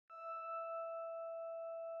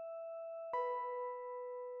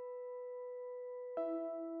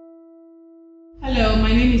Hello,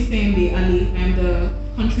 my name is Seember Ali. I'm the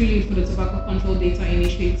country lead for the Tobacco Control Data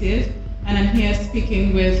Initiative, and I'm here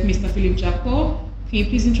speaking with Mr. Philip Jakpor. Can you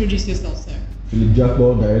please introduce yourself, sir? Philip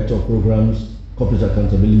Jakpor, Director of Programs, Corporate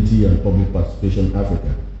Accountability and Public Participation,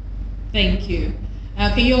 Africa. Thank you.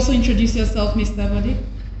 Can you also introduce yourself, Mr. Bode?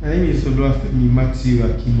 My name is Oluwafemi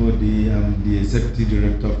Akinbode. I'm the Executive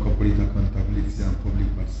Director of Corporate Accountability and Public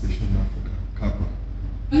Participation in Africa, CAPPA.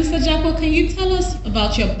 Mr. Jakpor, can you tell us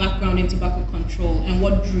about your background in tobacco control and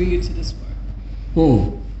what drew you to this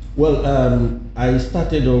work? Well, I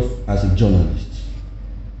started off as a journalist.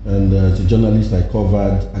 And as a journalist, I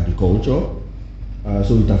covered agriculture.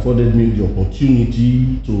 So it afforded me the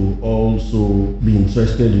opportunity to also be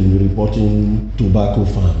interested in reporting tobacco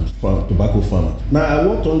farmers. Now, I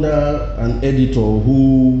worked under an editor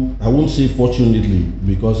who, I won't say fortunately,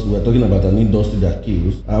 because we're talking about an industry that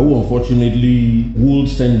kills, who unfortunately would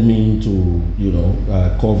send me to,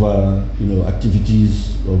 cover,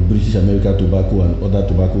 activities of British American Tobacco and other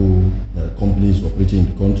tobacco companies operating in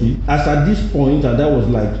the country. As at this point, and that was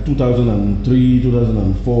like 2003,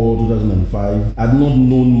 2004, 2005, I had not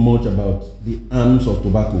known much about the arms of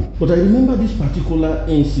tobacco. But I remember this particular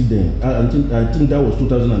incident. I think that was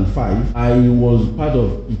 2005. I was part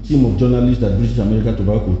of a team of journalists that British American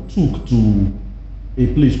Tobacco took to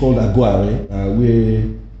a place called Aguare, where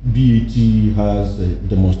BAT has a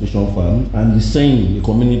demonstration farm, and is saying a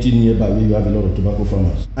community nearby where you have a lot of tobacco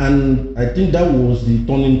farmers. And I think that was the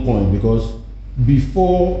turning point, because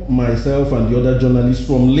before myself and the other journalists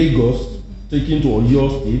from Lagos taken to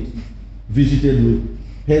Oyo State, visited,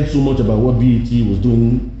 heard so much about what BAT was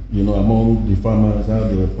doing, among the farmers, how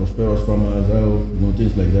they were prosperous farmers, how,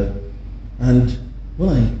 things like that. And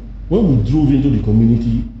when we drove into the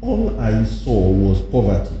community, all I saw was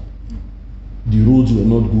poverty. The roads were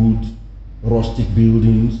not good, rustic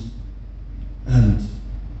buildings, and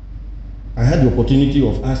I had the opportunity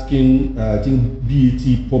of asking, I think,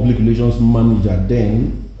 BAT public relations manager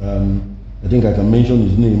then, I think I can mention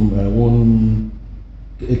his name, one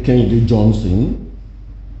Kennedy Johnson.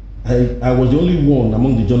 I was the only one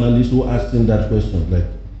among the journalists who asked him that question, like,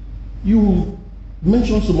 you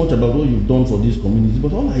mentioned so much about what you've done for this community,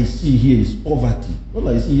 but all I see here is poverty. All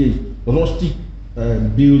I see here is rustic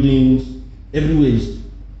buildings, everywhere is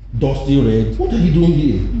dusty red. What are you doing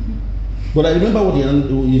here? But I remember what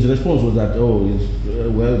his response was that,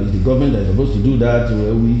 it's the government that is supposed to do that.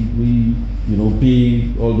 Well, we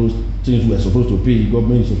pay all those things we are supposed to pay. The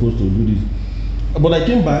government is supposed to do this. But I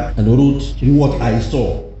came back and wrote what I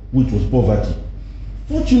saw, which was poverty.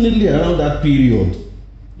 Fortunately, around that period,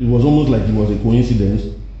 it was almost like it was a coincidence.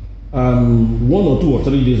 1 or 2 or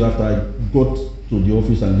 3 days after I got to the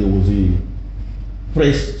office, and there was a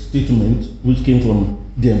press statement which came from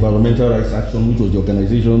the Environmental Rights Action, which was the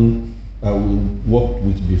organization we worked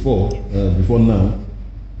with before now.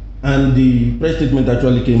 And the press statement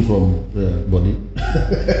actually came from Bode.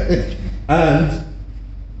 And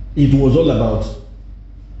it was all about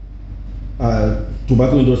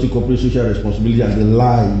tobacco industry corporate social responsibility and the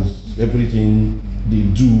lies, everything they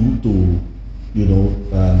do to,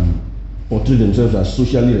 portray themselves as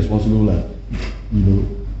socially responsible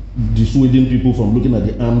and, dissuading people from looking at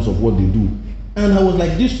the arms of what they do. And I was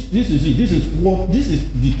like, this is it. This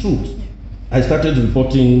is the truth. I started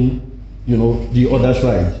reporting, the other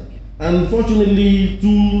side. And fortunately, 2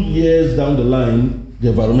 years down the line, the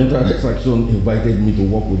Environmental Rights Action invited me to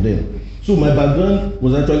work with them. So my background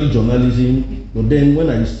was actually journalism, but then when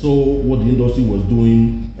I saw what the industry was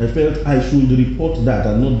doing, I felt I should report that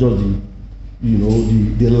and not just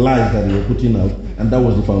the lies that they were putting out, and that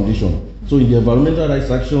was the foundation. So in the Environmental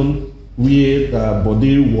Rights Action, where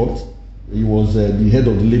Bode worked, he was the head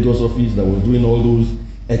of the Lagos office that was doing all those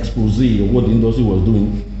expose of what the industry was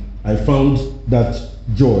doing. I found that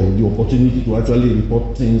joy, the opportunity to actually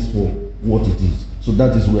report things for what it is. So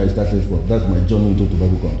that is where I started from. That's my journey into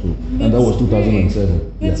tobacco control. And that was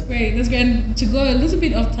 2007. That's great. That's great. And to go a little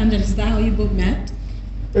bit off tangent, is that how you both met?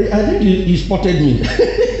 I think he spotted me.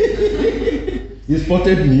 He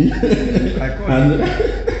spotted me. I called him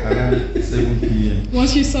around 7 p.m.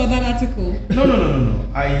 Once you saw that article? No.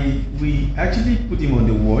 We actually put him on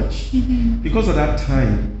the watch because at that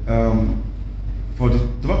time, for the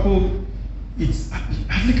tobacco, it's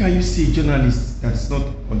Africa. You see journalists that's not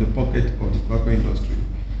on the pocket of the tobacco industry,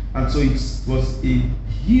 and so it was a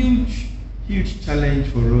huge challenge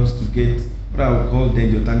for us to get what I would call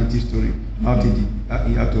then the alternative story out of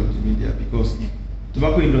the media, because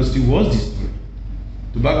tobacco industry was the story.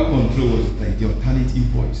 Tobacco control was like the alternative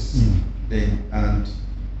voice then, and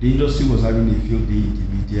the industry was having a field day in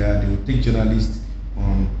the media. They would take journalists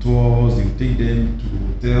on tours, they would take them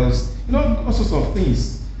to hotels, all sorts of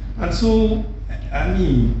things. And so I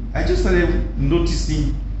mean, I just started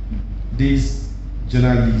noticing these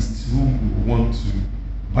journalists who want to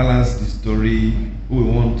balance the story, who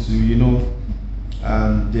want to,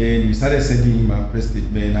 and then we started sending him a press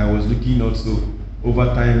statement. I was looking also over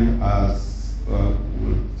time as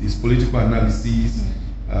his political analysis,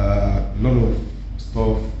 a lot of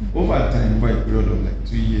stuff over time, over a period of like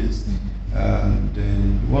 2 years. And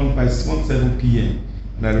then by 7 p.m.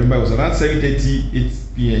 and I remember it was around 7:30, 8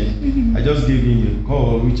 p.m. I just gave him a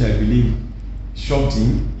call, which I believe shocked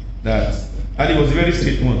him. And it was a very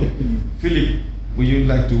straight one. Philip, would you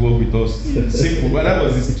like to work with us? Simple, but that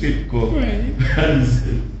was a straight call. Right. And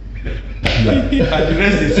the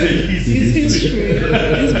rest is history.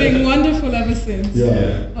 It's been wonderful ever since.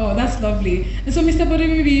 Yeah. Oh, that's lovely. And so, Mr. Bode,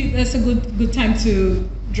 maybe that's a good time to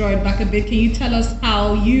draw it back a bit. Can you tell us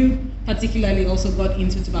how you particularly also got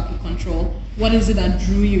into tobacco control? What is it that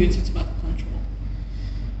drew you into tobacco control?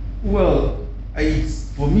 Well,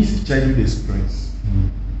 for me, it's a childhood experience.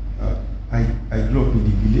 I grew up in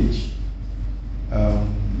the village,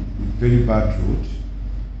 with very bad road.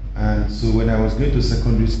 And so when I was going to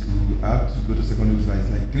secondary school, I had to go to secondary school. It's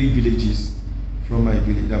like 3 villages from my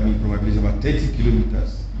village. From my village, about 30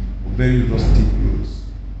 kilometers of very rustic roads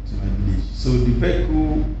to my village. So the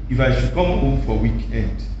vehicle, if I should come home for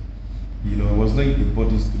weekend, I was not a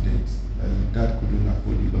boarding student. And dad couldn't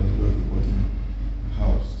afford a boarding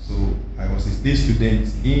house. So I was a day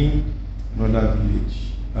student in another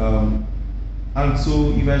village. And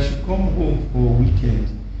so if I should come home for a weekend,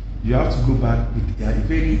 you have to go back with a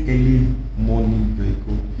very early morning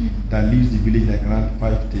vehicle that leaves the village like around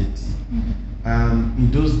 5:30. And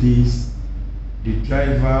in those days, the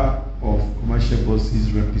driver of commercial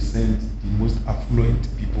buses represent the most affluent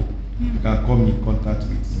people you can come in contact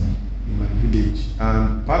with in my village.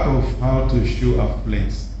 And part of how to show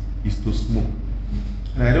affluence is to smoke.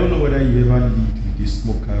 And I don't know whether you ever lived with a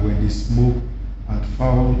smoker when they smoke and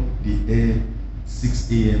found the air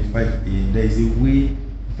 6 a.m., 5 a.m. There is a way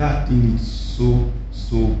that thing is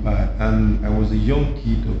so bad. And I was a young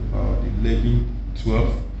kid of about 11,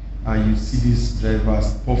 12, and you see these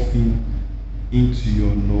drivers puffing into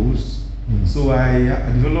your nose. So I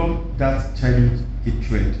developed that childhood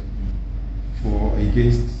hatred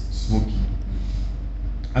against smoking.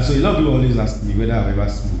 And so a lot of people always ask me whether I've ever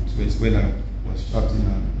smoked when I was shouting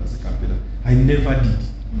as a campaigner. I never did.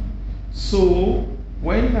 So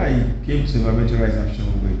when I came to environmental rights action,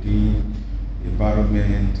 we were doing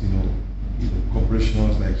environment,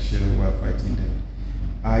 corporations like Shell were fighting them.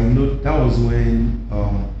 I know that was when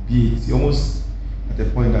BAT, almost at the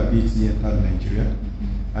point that BAT entered Nigeria,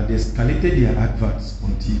 and they escalated their adverts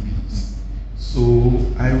on TVs. So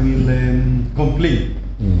I will complain.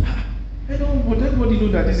 I don't want everybody know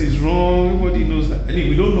that this is wrong. Everybody knows that. Anyway,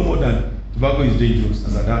 we don't know more than tobacco is dangerous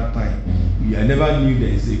as at that time. I never knew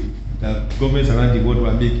that governments around the world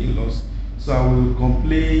were making laws. So I will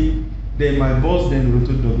complain. Then my boss then wrote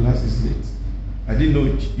to Douglas is late. I didn't know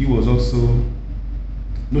he was also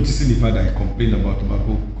noticing the fact that I complained about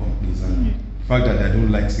tobacco companies and the fact that I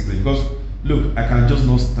don't like cigarettes. Because look, I can just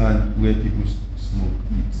not stand where people smoke.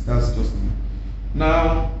 That's just me.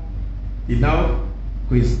 Now,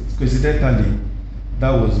 coincidentally,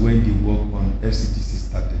 that was when the work on FCTC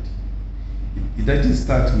started. It didn't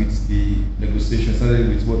start with the negotiation, started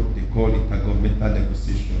with what they call intergovernmental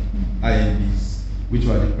negotiation, INBs, which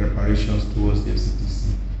were the preparations towards the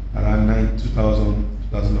FCTC around 2000,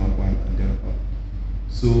 2001 and thereabout.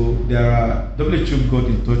 So WHO got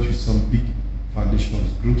in touch with some big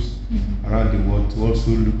foundations, groups around the world to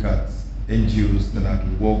also look at NGOs that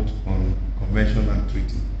had worked on convention and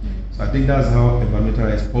treaty. So I think that's how environmental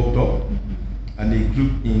rights popped up, and a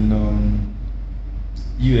group in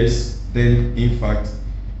US then in fact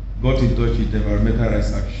got in touch with Environmental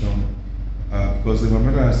Rights Action because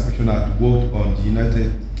Environmental Rights Action had worked on the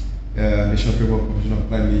United Nations Framework Convention on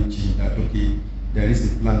Climate Change that there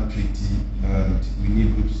is a planned treaty and we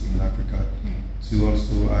need groups in Africa to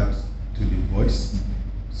also add to the voice.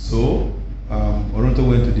 So Oronto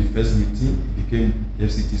went to the first meeting, it became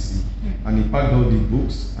FCTC, and he packed all the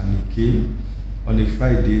books and he came on a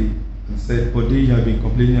Friday and said, "Bode, you have been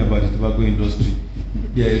complaining about the tobacco industry.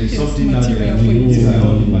 There is something that these are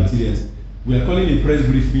all the materials. We are calling a press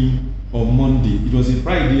briefing on Monday." It was a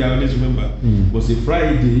Friday, I always remember. It was a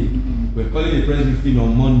Friday. We are calling a press briefing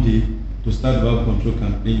on Monday to start the tobacco control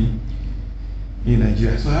campaign in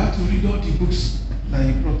Nigeria. So I had to read all the books that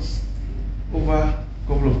he brought over a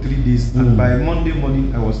couple of 3 days. And by Monday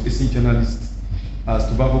morning, I was facing journalists as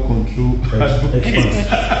tobacco control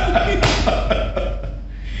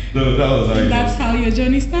So that was how That's how your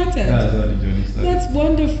journey started. That's how the journey started. That's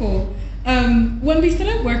wonderful. When we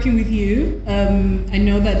started working with you, I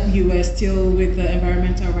know that you were still with the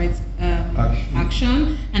Environmental Rights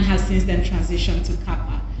Action and has since then transitioned to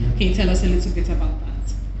CAPPA. Yeah. Can you tell us a little bit about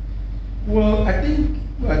that? Well, I think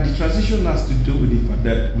the transition has to do with the fact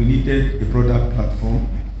that we needed a broader platform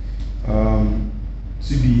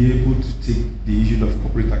to be able to take the issue of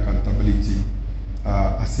corporate accountability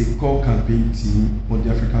as a core campaign team on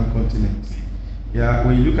the African continent. Yeah,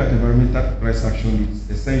 when you look at environmental rights action, it's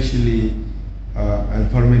essentially an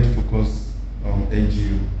environment-focused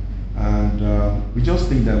NGO, and we just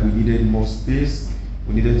think that we needed more space.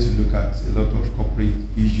 We needed to look at a lot of corporate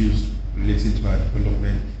issues related to our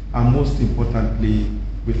development, and most importantly,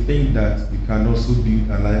 we think that we can also build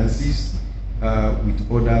alliances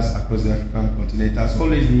with others across the African continent. It has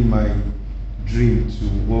always been my dream to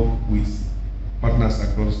work with partners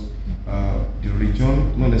across the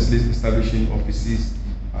region, not necessarily establishing offices,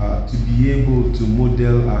 to be able to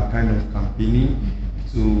model our kind of campaigning,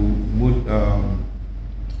 to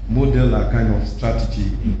model our kind of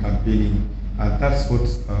strategy in campaigning, and that's what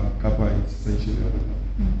CAPPA is essentially all about.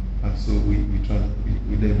 And so we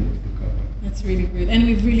then move to CAPPA. That's really great, and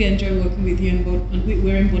we've really enjoyed working with you in both, and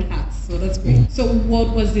wearing both hats. So that's great. So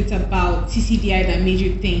what was it about TCDI that made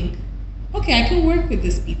you think, okay, I can work with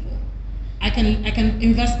these people? I can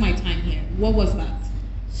invest my time here. What was that?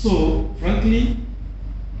 So, frankly,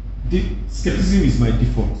 the skepticism is my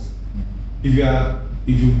default. If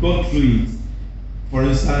you've gone through it, for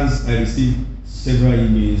instance, I received several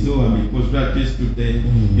emails. Oh, I'm a postgraduate student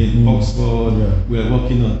in Oxford. Yeah. We are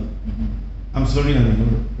working on. I'm sorry, I may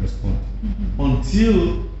not respond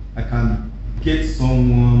until I can get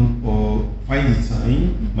someone or find the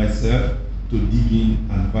time myself to dig in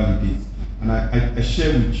and validate. And I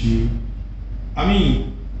share with you. I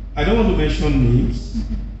mean, I don't want to mention names.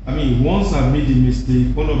 I mean, once I made a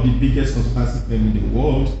mistake, one of the biggest consultancy firms in the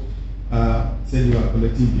world said you are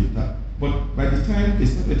collecting data. But by the time they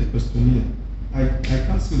started the questionnaire, I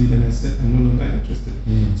cancelled it and I said I'm no longer interested.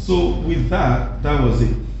 So with that was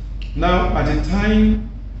it. Now, at the time,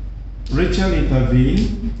 Rachel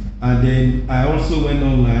intervened, and then I also went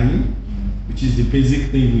online, which is the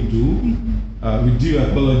basic thing we do. We do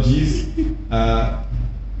apologies.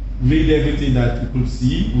 Read everything that you could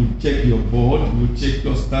see. We'll check your board. We'll check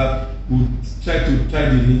your staff. We'll try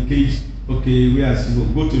the linkage. Okay, whereas you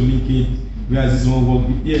go to LinkedIn, whereas this one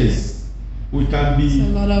work. Yes, we can be. It's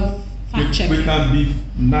a lot of fact checking. We can be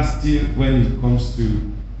nasty when it comes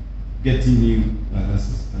to getting new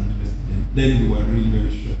analysis and investing. Then we were really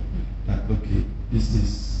very sure that okay, this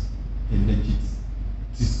is a legit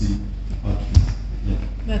TC outfit. Yeah.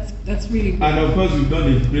 That's really good. And of course, we've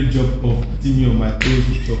done a great job of putting me on my toes,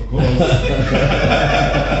 which of course.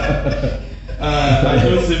 I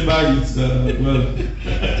don't say by it well.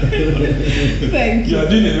 Thank you. You are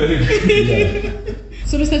doing a very good job.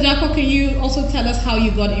 So, Mr. Jakpor, can you also tell us how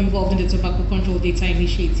you got involved in the Tobacco Control Data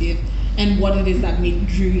Initiative and what it is that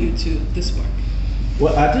drew you to this work?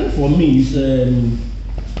 Well, I think for me, it's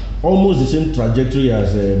almost the same trajectory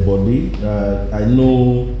as Bode. I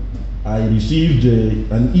know I received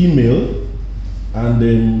an email, and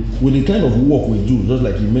with the kind of work we do, just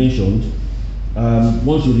like you mentioned,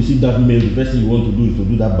 once you receive that mail, the first thing you want to do is to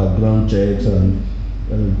do that background checks and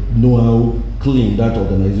know how clean that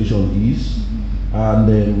organization is. And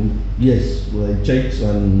then, yes, well, I checked,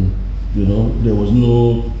 and there was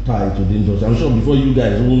no tie to the industry. I'm sure before you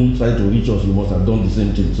guys even try to reach us, you must have done the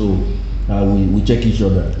same thing. So we check each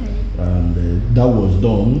other, and that was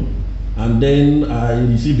done. And then I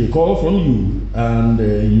received a call from you, and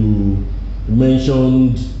you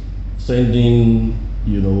mentioned sending,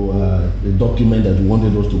 a document that you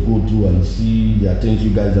wanted us to go through and see. There are things you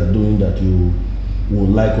guys are doing that you would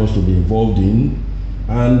like us to be involved in.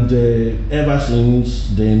 And ever since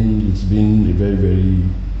then, it's been a very, very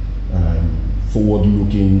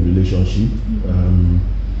forward-looking relationship.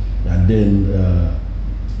 And then,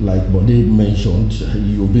 like Bode mentioned,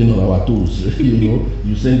 you've been on our toes.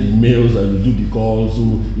 You send emails and you do the calls.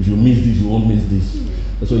 So if you miss this, you won't miss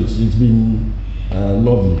this. So it's been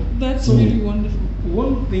lovely. That's really wonderful.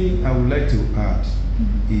 One thing I would like to add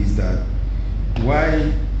is that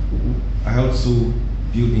why I also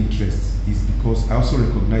build interest is because I also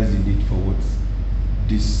recognize the need for what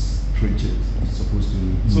this project is supposed to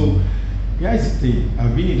do. So here's the thing: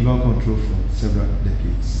 I've been in development control for several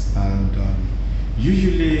decades, and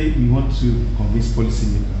usually we want to convince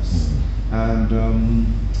policymakers, and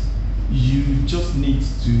you just need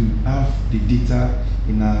to have the data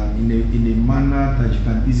in a manner that you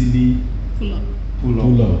can easily pull up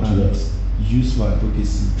and use for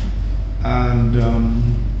advocacy. And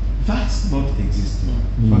That's not existing.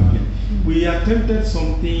 Frankly, we attempted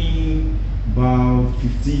something about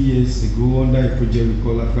 15 years ago under a project we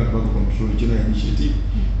call African Tobacco Control Regional Initiative,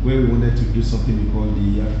 where we wanted to do something we call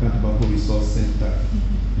the African Tobacco Resource Center,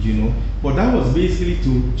 you know. But that was basically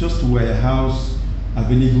to just warehouse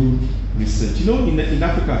available research. You know, in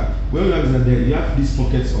Africa, where we have is that you have these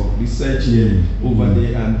pockets of research here, over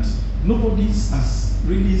there, and nobody has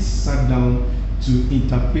really sat down to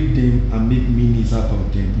interpret them and make meanings out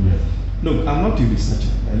of them. Look, I'm not a researcher.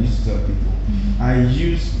 I used to tell people. I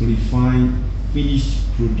use refined, finished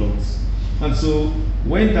products. And so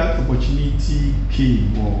when that opportunity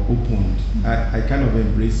came or opened, I kind of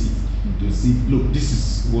embraced it to see, look, this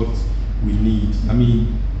is what we need. I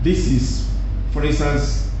mean, this is, for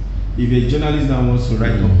instance, if a journalist now wants to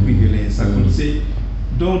write on prevalence, I could say,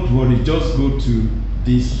 don't worry, just go to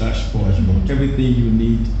this dashboard. Everything you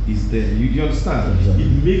need is there. You understand? Exactly.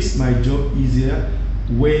 It makes my job easier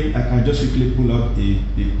when I can just quickly pull up a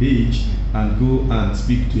page and go and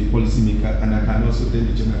speak to a policymaker, and I can also tell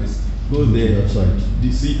the journalist, go there.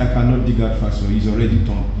 You see, I cannot dig out fast, so it's already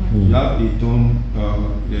done. You have a done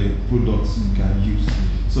products you can use.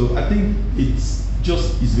 So I think it's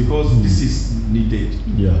because this is needed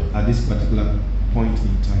at this particular point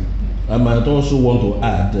in time. I might also want to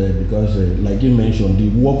add, because like you mentioned, the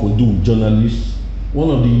work we do with journalists, one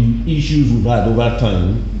of the issues we've had over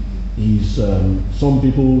time is some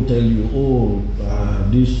people tell you, oh,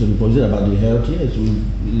 this report is about the health. Yes,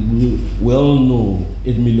 we all know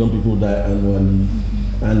 8 million people die annually,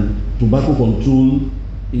 and tobacco control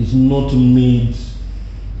is not made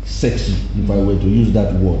sexy, if I were to use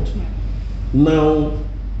that word. Now,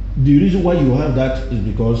 the reason why you have that is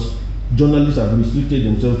because journalists have restricted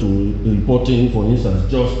themselves to reporting, for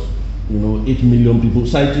instance, just 8 million people,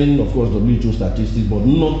 citing, of course, WHO statistics, but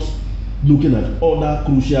not looking at other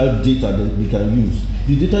crucial data that we can use.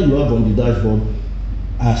 The data you have on the dashboard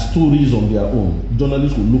are stories on their own.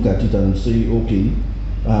 Journalists will look at it and say, okay,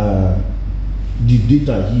 the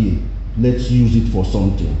data here, let's use it for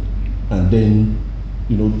something. And then,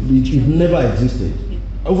 it never existed.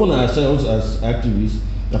 Even ourselves as activists,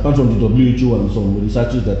 apart from the WHO and some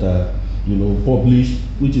researches that are published,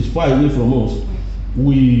 which is far away from us,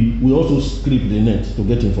 we also scrape the net to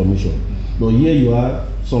get information. But here you are,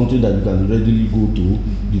 something that you can readily go to,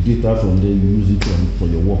 the data from there, you use it for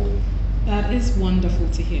your work. That is wonderful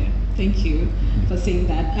to hear. Thank you for saying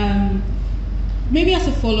that. Maybe as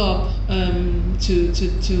a follow-up to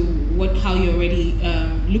how you're already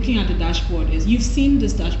looking at the dashboard is, you've seen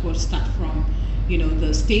this dashboard start from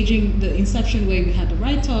the staging, the inception where we had the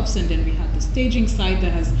write-ups, and then we had the staging side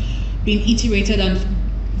that has been iterated and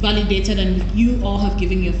validated, and you all have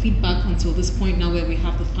given your feedback until this point now where we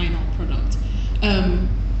have the final product.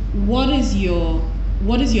 What is your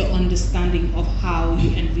understanding of how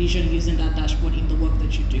you envision using that dashboard in the work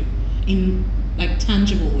that you do, in like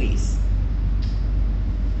tangible ways?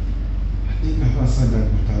 I think I've answered that,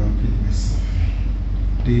 but I'll repeat myself.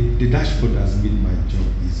 The dashboard has made my job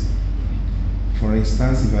easy. For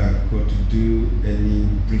instance, if I got to do any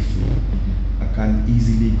briefing, I can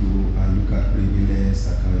easily go and look at prevalence, I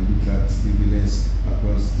can look at prevalence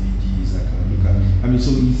across DGs, I can look at,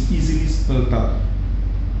 so it's easily spelled out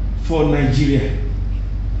for Nigeria.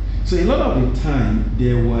 So a lot of the time,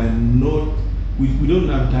 we don't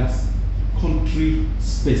have that country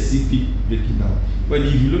specific breaking down. But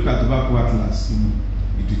if you look at Tobacco Atlas,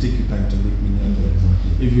 it will take you time to make meaning out of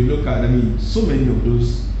it. If you look at, so many of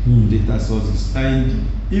those data sources, and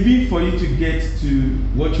even for you to get to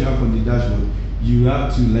what you have on the dashboard, you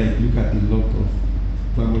have to look at a lot of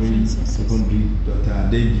primary, secondary data,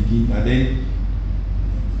 and then begin and then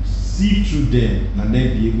see through them and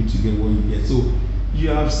then be able to get what you get. So you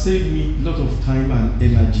have saved me a lot of time and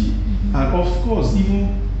energy, and of course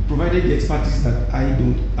even provided the expertise that I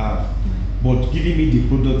don't have, but giving me the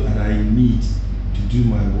product that I need to do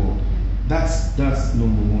my work. That's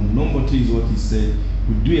number one. Number two is what he said.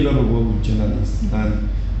 We do a lot of work with journalists, and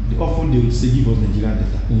often they will say, give us Nigerian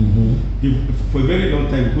data. For a very long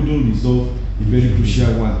time, we couldn't resolve a very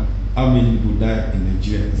crucial one. How many people die in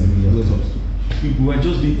Nigeria? We were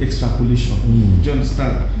just doing extrapolation. Do you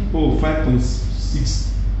understand? 5.6,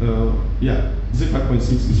 is it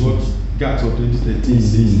 5.6 is what GATT of 2013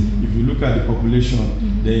 says. If you look at the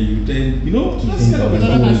population, then that's kind of a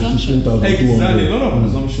lot of assumption. Exactly, a lot of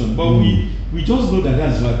assumption. But we just know that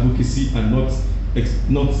that's advocacy and not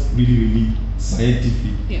really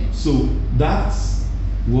scientific. So that's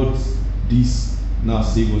what this now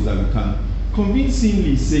says, was that we can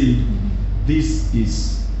convincingly say these are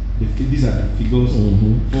the figures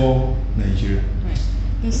for Nigeria. Right.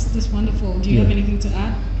 This wonderful. Do you have anything to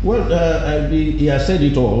add? Well, he has said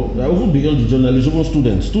it all. Even beyond the journalists, even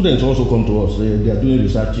students. Students also come to us. They are doing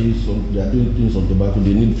researches, they are doing things on tobacco,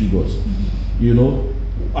 they need figures. You know,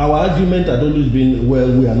 our argument had always been,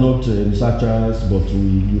 well, we are not researchers, but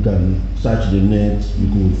you can search the net, you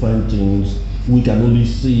can find things. We can only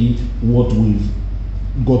see what we've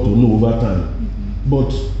got to know over time.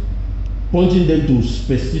 But pointing them to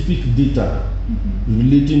specific data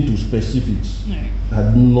relating to specifics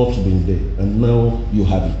had not been there, and now you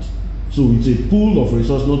have it. So it's a pool of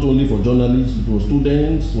resource not only for journalists, for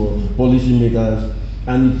students, for policymakers,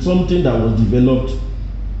 and it's something that was developed,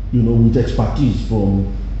 you know, with expertise from,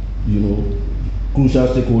 you know, crucial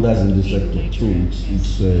stakeholders in the sector. So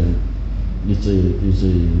it's a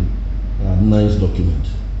nice document.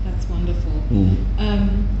 That's wonderful.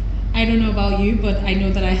 I don't know about you, but I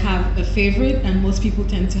know that I have a favorite, and most people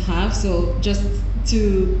tend to have. So just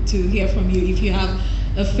to hear from you, if you have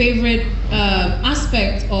a favorite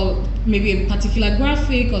aspect or maybe a particular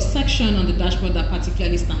graphic or section on the dashboard that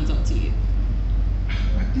particularly stands out to you.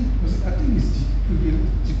 I think it's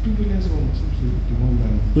the prevalence one, the one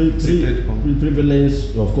that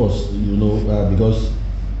prevalence, of course, you know, because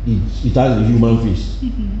it has a human face.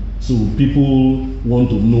 So people want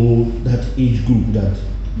to know that age group that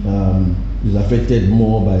is affected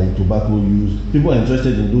more by tobacco use. People are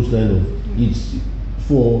interested in those kind of, it's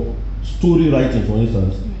for story writing, for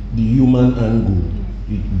instance, the human angle,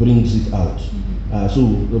 it brings it out. So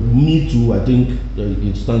me too, I think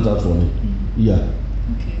it stands out for me. Yeah.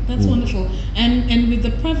 Okay, that's wonderful. And with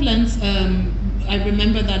the prevalence, I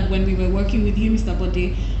remember that when we were working with you, Mr.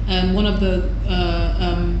 Bode, one of the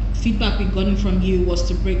feedback we've gotten from you was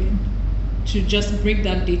to just break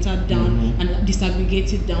that data down and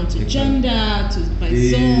disaggregate it down to gender, to by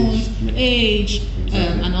zones, age,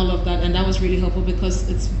 and all of that. And that was really helpful because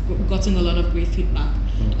it's gotten a lot of great feedback.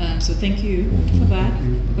 So thank you for that,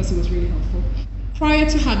 because it was really helpful. Prior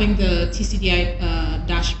to having the TCDI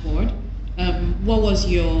dashboard, what was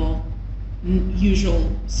your usual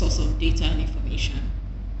source of data and information?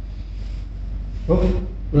 Okay,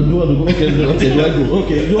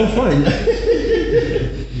 you're fine.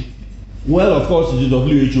 Well, of course, the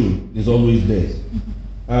WHO is always there.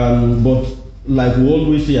 But like we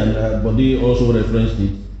always say, and Bode also referenced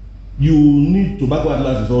it, you need, Tobacco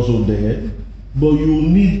Atlas is also there, but you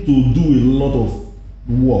need to do a lot of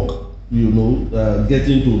work, you know,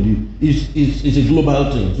 getting to the, it's a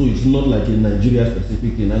global thing, so it's not like a Nigeria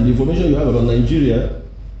specific thing. And the information you have about Nigeria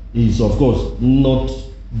is, of course, not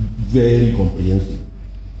very comprehensive.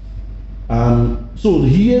 So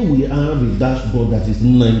here we have a dashboard that is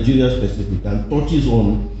Nigeria specific and touches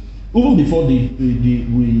on, even before the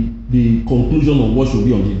conclusion of what should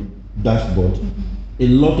be on the dashboard, a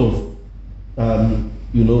lot of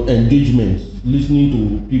you know, engagement, listening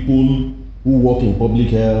to people who work in public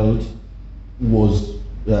health was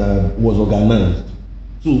organized.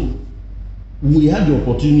 So we had the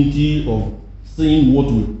opportunity of seeing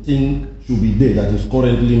what we think should be there that is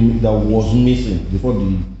currently, that was missing before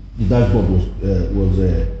the dashboard was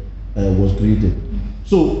created.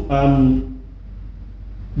 So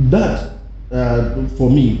that for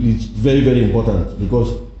me is very, very important,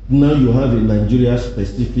 because now you have a Nigeria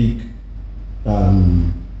specific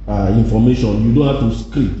information. You don't have to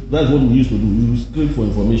script. That's what we used to do. You script for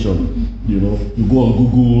information. You know, you go on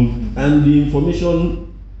Google, and the information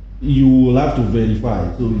you will have to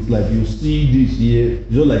verify. So it's like you see this here,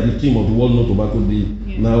 just like the theme of the World No Tobacco Day.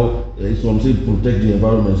 Now, some say protect the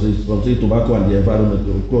environment, some say tobacco and the environment.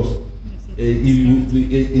 Of course,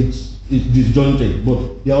 it's disjointed,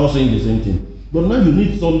 but they are all saying the same thing. But now you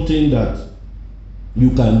need something that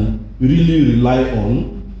you can really rely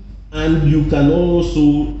on, and you can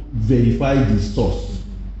also verify the source.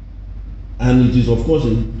 And it is, of course,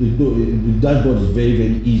 the dashboard is very,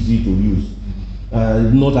 very easy to use.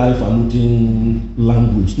 Not highfalutin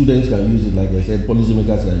language. Students can use it, like I said,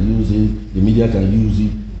 policymakers can use it, the media can use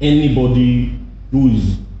it. Anybody who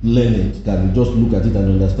is learned can just look at it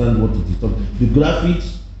and understand what it is. The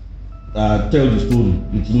graphics tell the story.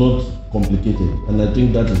 It's not complicated, and I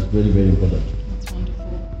think that is very, very important. That's wonderful.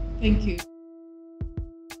 Thank you.